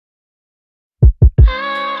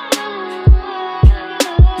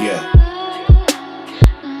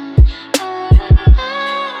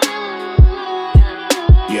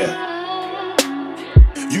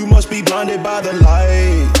blinded by the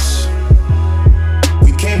lights.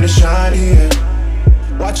 We came to shine here.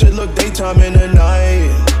 Watch it look daytime in the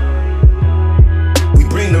night. We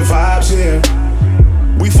bring the vibes here.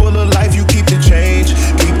 We full of life, you keep the change.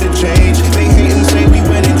 Keep the change. They hate and say we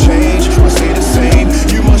win and change. I say the same.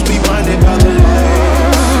 You must be blinded by the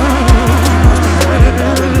lights. You must be blinded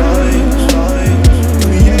by the lights.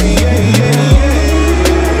 Yeah, yeah, yeah, yeah.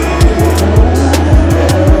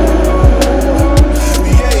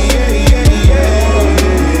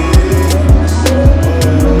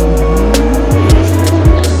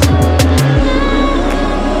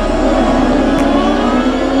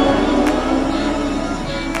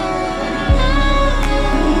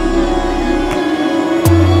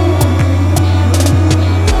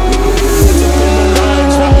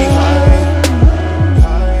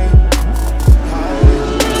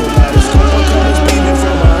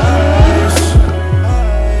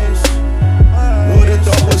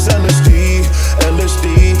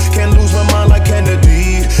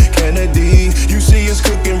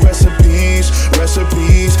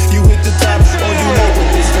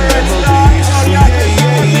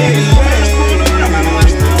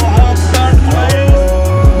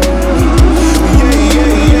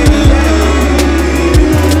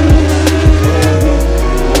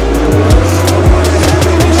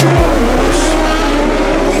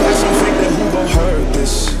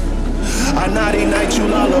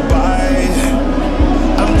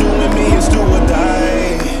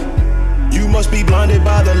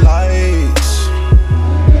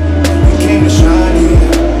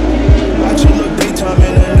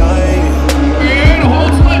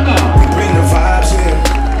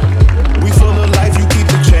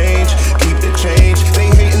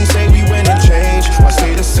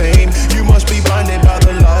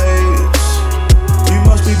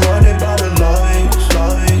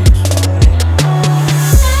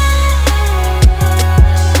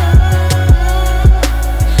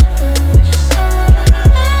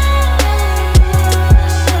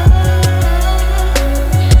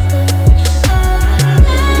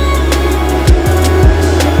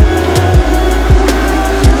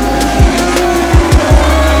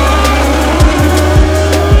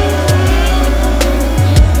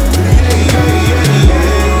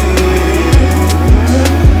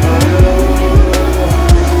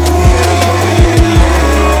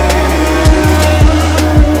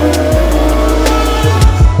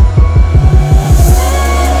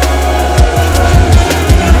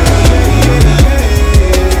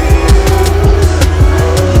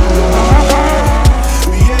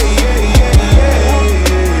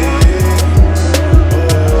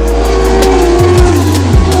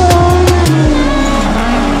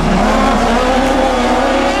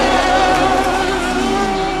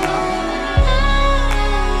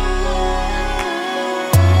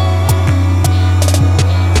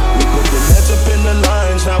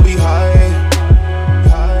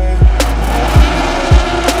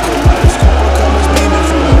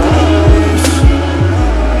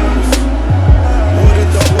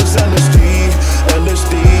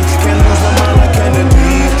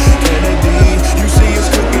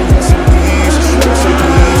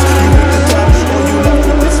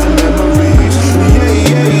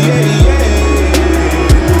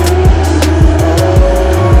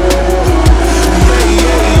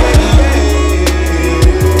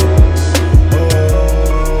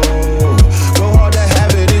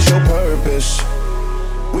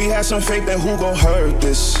 Some fake, then who gon' hurt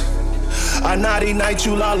this? I naughty night,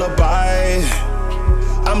 you lullaby.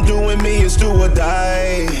 I'm doing me, it's do or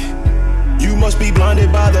die. You must be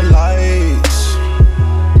blinded by the lights.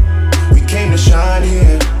 We came to shine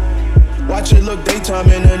here. Watch it look daytime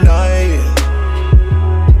in the night.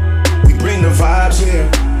 We bring the vibes here.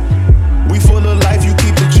 We full of life, you